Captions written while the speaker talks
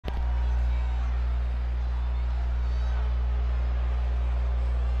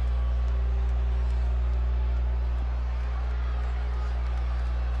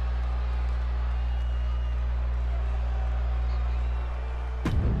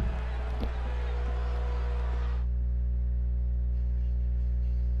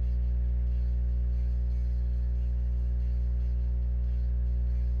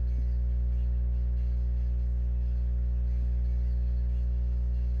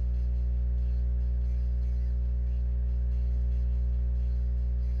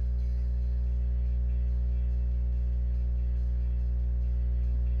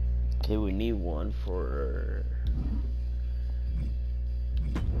Okay, we need one for...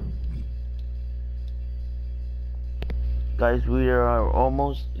 Guys, we're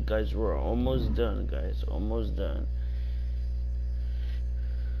almost done, guys. Almost done.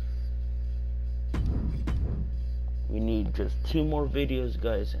 We need just 2 more videos,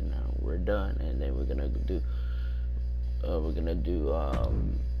 guys, and now we're done. And then we're gonna do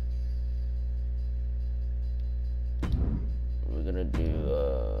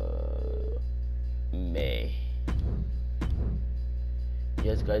May.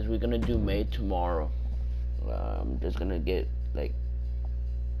 Yes, guys, we're gonna do May tomorrow. I'm just gonna get like,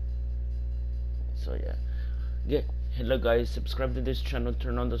 so yeah. Hello guys, subscribe to this channel,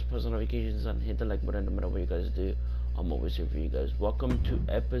 turn on those post notifications, and hit the like button no matter what you guys do. I'm always here for you guys. Welcome to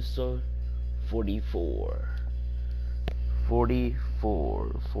episode 44.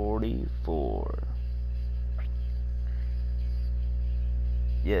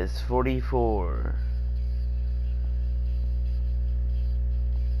 Yes, 44.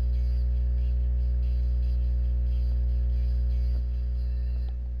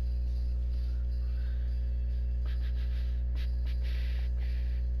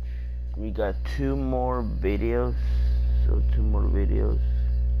 We got 2 more videos, so 2 more videos.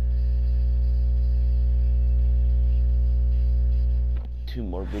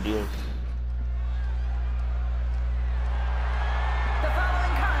 The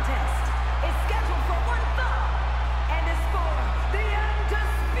following contest is scheduled for one fall and is for the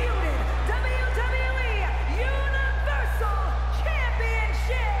undisputed WWE Universal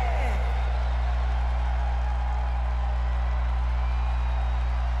Championship.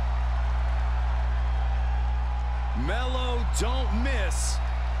 Mello don't miss,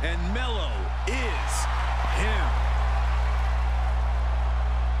 and Mello is him.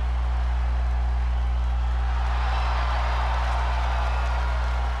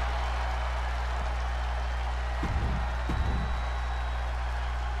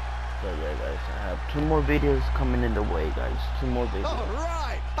 So yeah, guys, I have 2 more videos coming in the way, guys. 2 more videos. All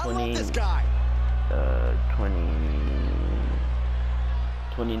right, I love this guy.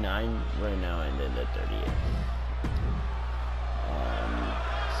 29 right now, and then the 30th.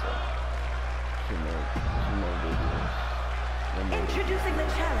 So 2 more videos. Introducing the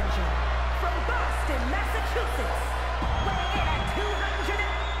challenger from Boston, Massachusetts, weighing in at 200.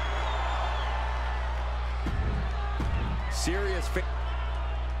 Serious.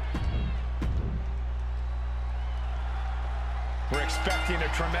 We're expecting a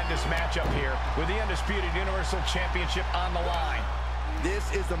tremendous matchup here with the undisputed Universal Championship on the line.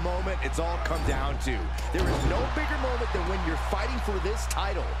 This is the moment it's all come down to. There is no bigger moment than when you're fighting for this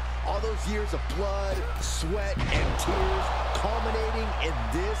title. All those years of blood, sweat, and tears culminating in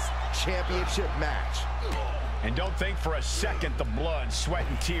this championship match. And don't think for a second the blood, sweat,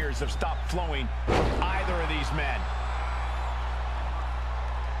 and tears have stopped flowing from either of these men.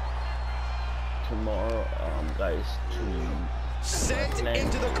 Tomorrow, guys, Sent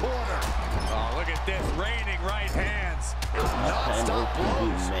into the corner. Oh, look at this, raining right hands. Non-stop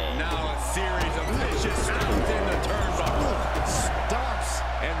blows. Now a series of vicious stomps in the turnbuckle. Stomps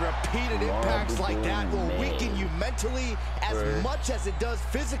and repeated impacts like that will weaken you mentally as much as it does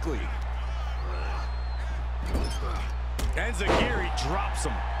physically. And Zagiri drops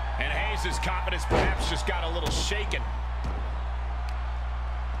him. And Hayes' confidence perhaps just got a little shaken.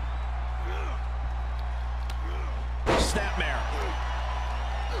 Snapmare.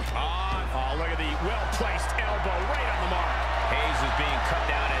 Oh, look at the well-placed elbow right on the mark. Hayes is being cut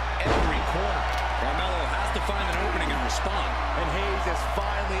down at every corner. Carmelo has to find an opening and respond. And Hayes is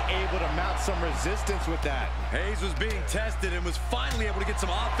finally able to mount some resistance with that. Hayes was being tested and was finally able to get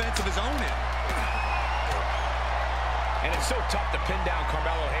some offense of his own in. And it's so tough to pin down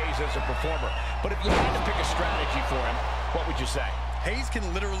Carmelo Hayes as a performer. But if you had to pick a strategy for him, what would you say? Hayes can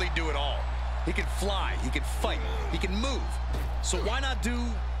literally do it all. He can fly, he can fight, he can move. So why not do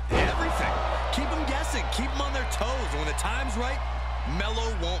everything? Keep them guessing, keep them on their toes. And when the time's right,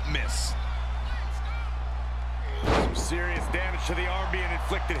 Mello won't miss. Some serious damage to the arm being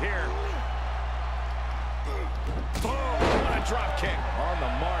inflicted here. Boom, what a drop kick. On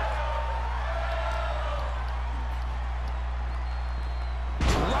the mark.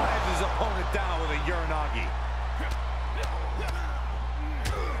 Drives his opponent down with a Uranagi.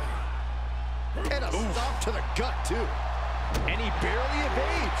 And a stop to the gut, too. And he barely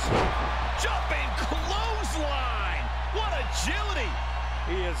evades. Jumping clothesline. What agility.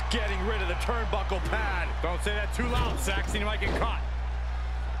 He is getting rid of the turnbuckle pad. Don't say that too loud, Saxon. You might get caught.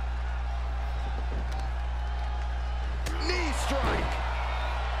 Knee strike.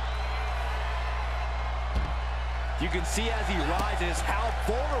 You can see as he rises how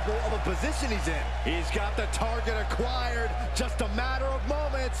vulnerable of a position he's in. He's got the target acquired. Just a matter of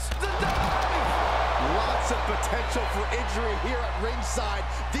moments. The dive! Lots of potential for injury here at ringside.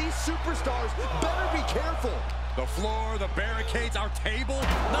 These superstars better be careful. The floor, the barricades, our table,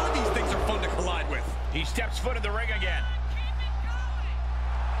 none of these things are fun to collide with. He steps foot in the ring again.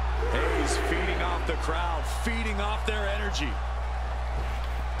 Hayes feeding off the crowd, feeding off their energy.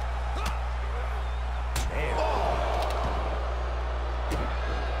 Damn. Oh.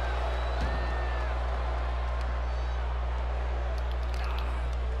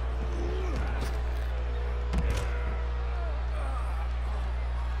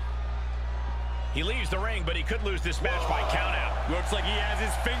 He leaves the ring, but he could lose this match by countout. Looks like he has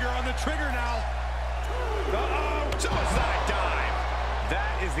his finger on the trigger now. Uh-oh, suicide dive.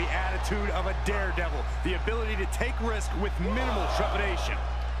 That is the attitude of a daredevil. The ability to take risk with minimal trepidation.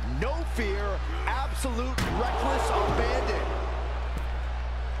 No fear, absolute reckless abandon.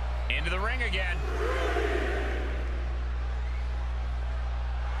 Into the ring again.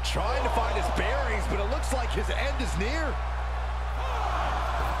 Trying to find his bearings, but it looks like his end is near.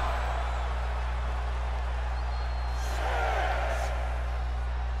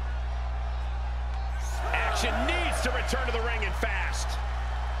 Action needs to return to the ring and fast.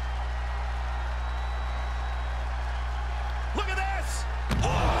 Look at this!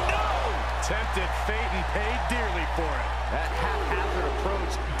 Oh, no! Tempted fate and paid dearly for it. That haphazard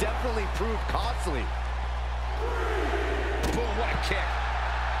approach definitely proved costly. Boom, what a kick.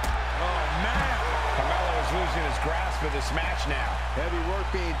 Oh, man. Carmelo is losing his grasp of this match now. Heavy work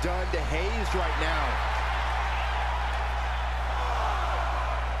being done to Hayes right now.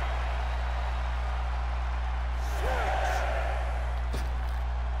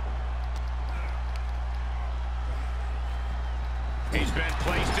 He's been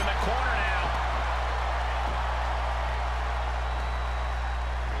placed in the corner now.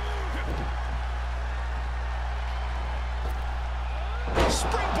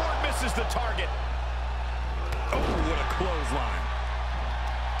 Springboard misses the target. Oh, what a clothesline.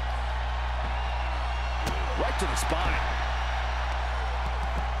 Right to the spine.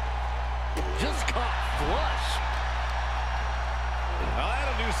 Just caught flush. Well,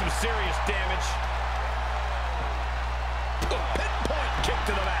 that'll do some serious damage. Pinpoint kick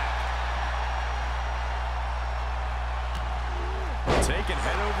to the back. Taken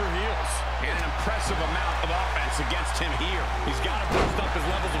head over heels. And an impressive amount of offense against him here. He's got to boost up his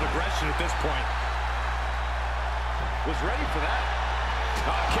levels of aggression at this point. Was ready for that.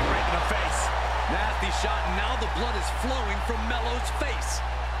 Oh, kick right to the face. Nasty shot, and now the blood is flowing from Melo's face.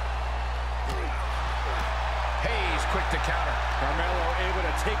 Hayes quick to counter. Carmelo able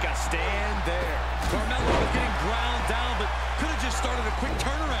to take a stand there. Carmelo was getting ground down, but could have just started a quick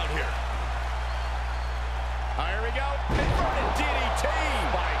turnaround here. Here we go. Inverted DDT.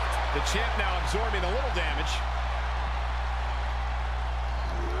 Spiked. The champ now absorbing a little damage.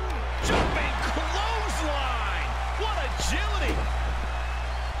 Jumping clothesline. What agility.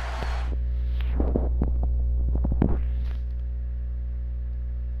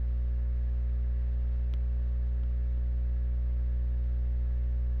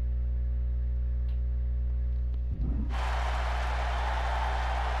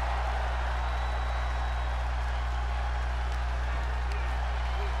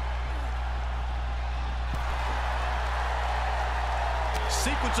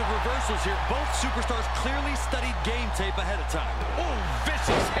 Sequence of reversals here. Both superstars clearly studied game tape ahead of time. Oh,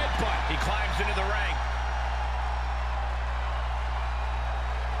 vicious headbutt. He climbs into the ring.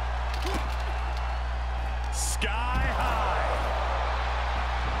 Sky high.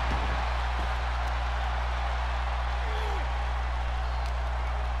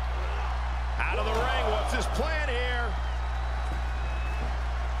 Out of the ring. What's his plan here?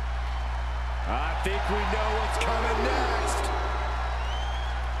 I think we know what's coming next.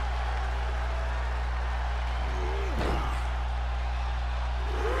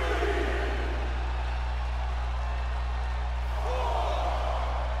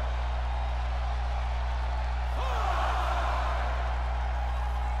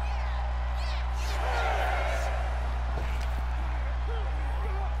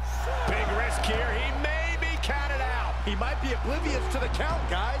 Here, he may be counted out. He might be oblivious to the count,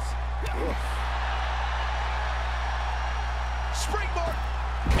 guys. Springboard.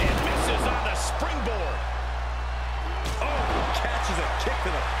 And misses on the springboard. Oh, catches a kick to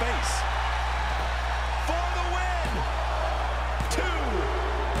the face. For the win. 2.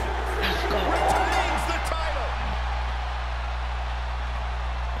 Retains the title.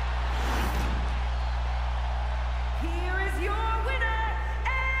 Here is your winner,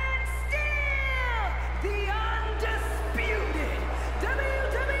 and still the undisputed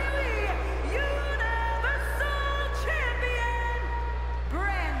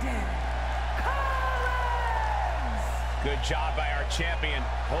Good job by our champion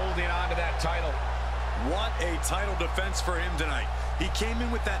holding on to that title. What a title defense for him tonight. He came in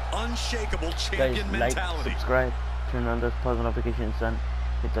with that unshakable champion guys, mentality. Like, subscribe, turn on those post notifications, and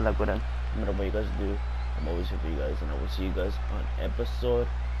hit the like button. No matter what you guys do, I'm always here for you guys, and I will see you guys on episode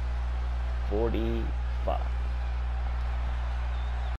 45.